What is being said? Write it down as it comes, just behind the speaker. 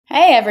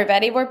Hey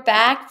everybody, we're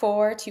back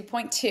for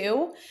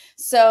 2.2.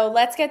 So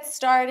let's get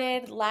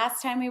started.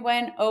 Last time we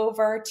went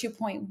over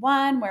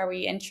 2.1 where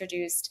we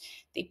introduced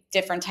the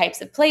different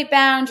types of plate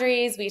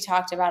boundaries. We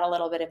talked about a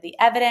little bit of the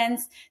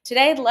evidence.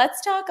 Today,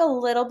 let's talk a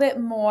little bit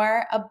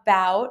more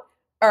about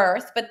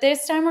Earth, but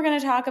this time we're going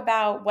to talk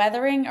about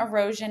weathering,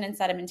 erosion, and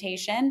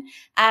sedimentation.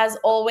 As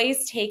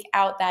always, take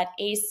out that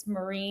AICE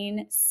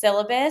Marine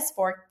syllabus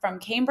from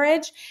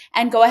Cambridge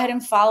and go ahead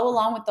and follow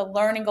along with the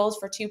learning goals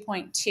for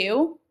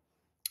 2.2.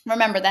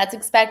 Remember, that's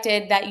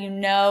expected that you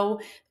know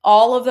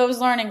all of those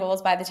learning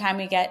goals by the time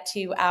we get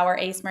to our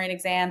AICE Marine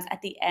exams at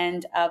the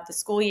end of the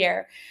school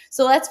year.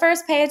 So let's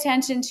first pay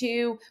attention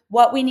to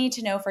what we need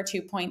to know for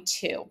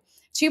 2.2.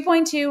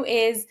 2.2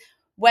 is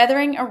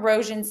weathering,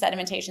 erosion,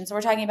 sedimentation. So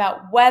we're talking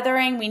about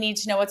weathering. We need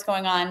to know what's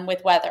going on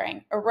with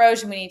weathering.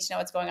 Erosion, we need to know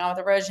what's going on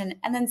with erosion.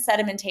 And then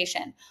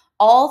sedimentation.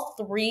 All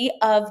three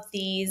of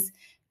these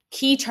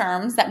key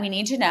terms that we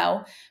need to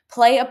know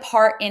play a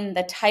part in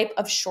the type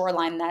of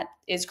shoreline that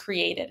is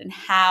created and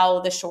how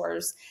the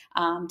shores,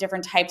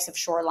 different types of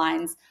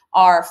shorelines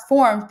are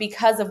formed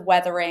because of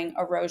weathering,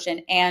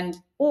 erosion, and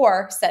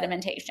or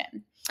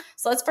sedimentation.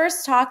 So let's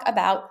first talk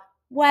about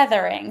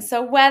weathering.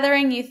 So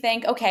weathering, you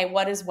think, okay,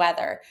 what is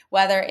weather?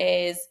 Weather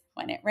is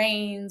when it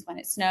rains, when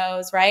it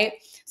snows, right?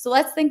 So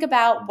let's think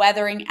about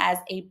weathering as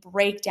a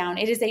breakdown.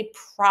 It is a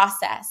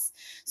process.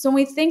 So when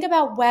we think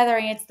about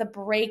weathering, it's the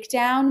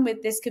breakdown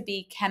with this could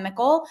be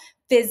chemical,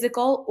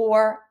 physical,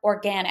 or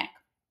organic.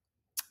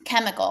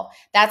 Chemical,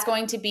 that's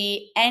going to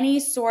be any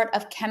sort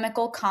of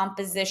chemical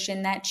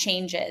composition that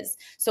changes.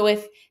 So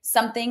if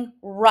something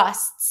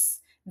rusts,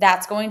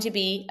 that's going to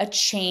be a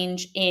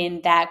change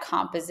in that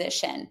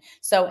composition.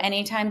 So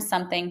anytime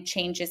something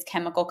changes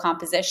chemical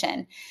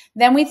composition.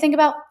 Then we think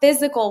about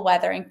physical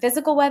weathering.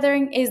 Physical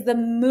weathering is the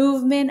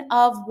movement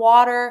of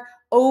water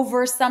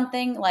over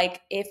something,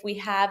 like if we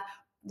have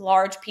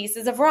large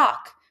pieces of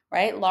rock,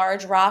 right?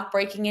 Large rock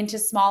breaking into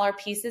smaller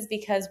pieces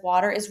because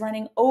water is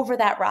running over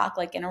that rock,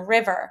 like in a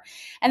river.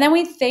 And then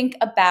we think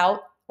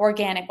about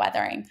organic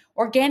weathering.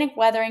 Organic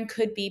weathering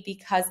could be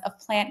because of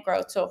plant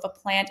growth. So if a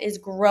plant is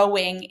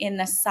growing in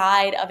the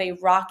side of a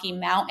rocky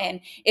mountain,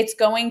 it's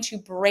going to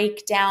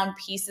break down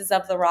pieces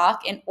of the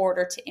rock in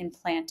order to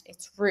implant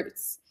its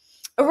roots.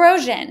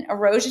 Erosion.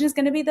 Erosion is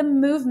going to be the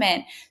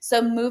movement. So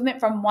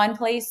movement from one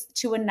place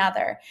to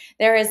another.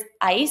 There is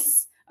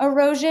ice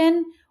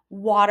erosion,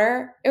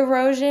 water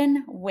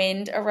erosion,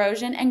 wind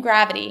erosion, and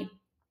gravity.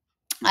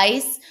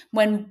 Ice,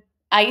 when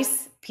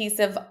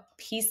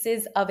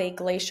pieces of a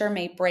glacier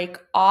may break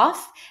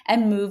off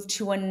and move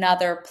to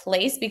another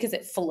place because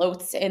it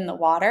floats in the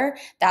water,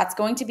 that's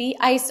going to be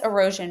ice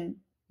erosion,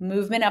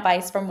 movement of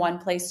ice from one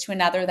place to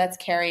another that's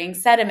carrying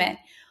sediment.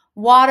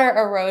 Water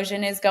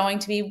erosion is going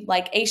to be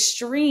like a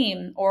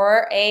stream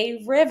or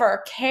a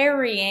river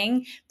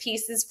carrying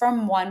pieces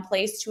from one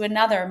place to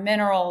another,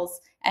 minerals,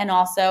 and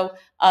also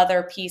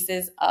other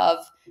pieces of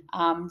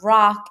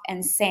rock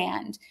and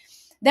sand.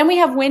 Then we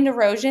have wind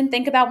erosion.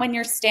 Think about when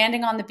you're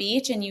standing on the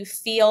beach and you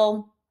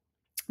feel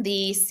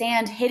the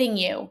sand hitting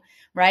you,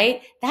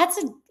 right? That's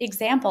an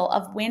example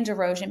of wind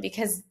erosion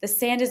because the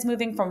sand is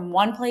moving from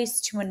one place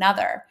to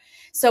another.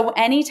 So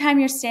anytime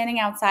you're standing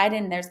outside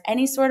and there's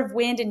any sort of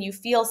wind and you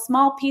feel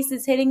small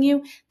pieces hitting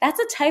you, that's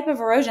a type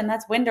of erosion.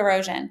 That's wind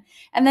erosion.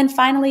 And then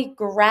finally,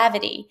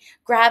 gravity.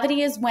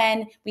 Gravity is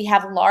when we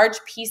have large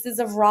pieces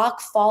of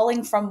rock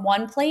falling from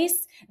one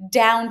place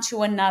down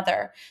to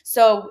another.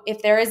 So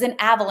if there is an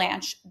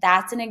avalanche,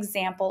 that's an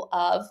example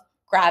of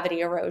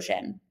gravity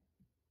erosion.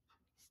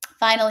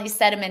 Finally,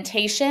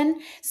 sedimentation.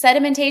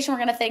 Sedimentation, we're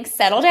going to think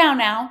settle down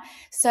now.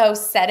 So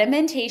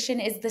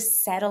sedimentation is the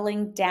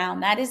settling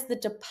down. That is the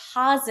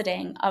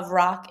depositing of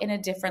rock in a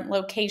different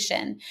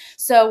location.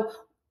 So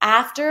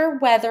after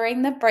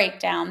weathering the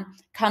breakdown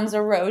comes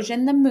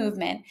erosion, the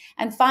movement.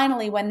 And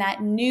finally, when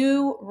that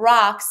new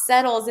rock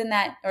settles in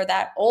that, or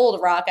that old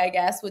rock, I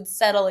guess, would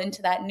settle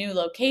into that new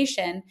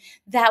location,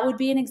 that would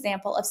be an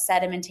example of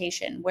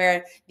sedimentation,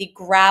 where the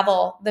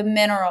gravel, the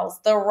minerals,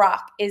 the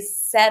rock is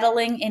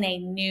settling in a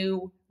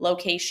new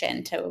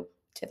location to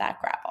that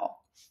gravel.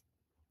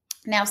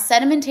 Now,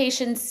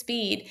 sedimentation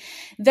speed.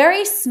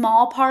 Very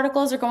small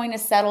particles are going to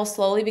settle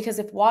slowly because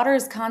if water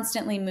is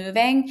constantly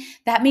moving,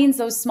 that means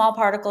those small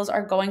particles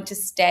are going to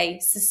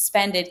stay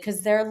suspended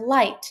because they're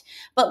light.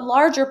 But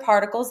larger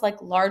particles, like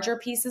larger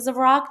pieces of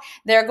rock,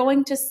 they're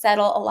going to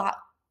settle a lot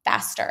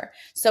faster.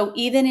 So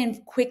even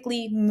in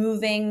quickly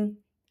moving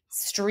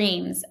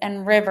streams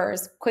and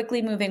rivers,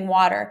 quickly moving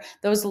water,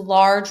 those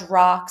large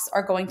rocks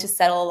are going to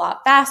settle a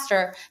lot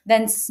faster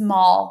than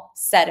small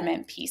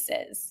sediment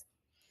pieces.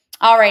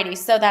 Alrighty,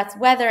 so that's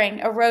weathering,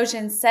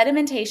 erosion,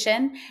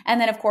 sedimentation,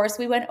 and then of course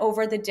we went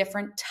over the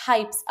different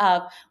types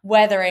of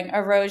weathering,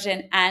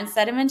 erosion, and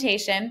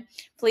sedimentation.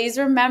 Please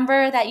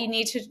remember that you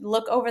need to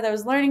look over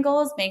those learning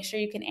goals, make sure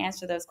you can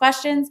answer those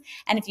questions,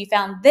 and if you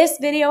found this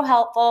video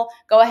helpful,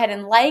 go ahead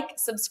and like,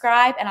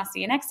 subscribe, and I'll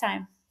see you next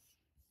time.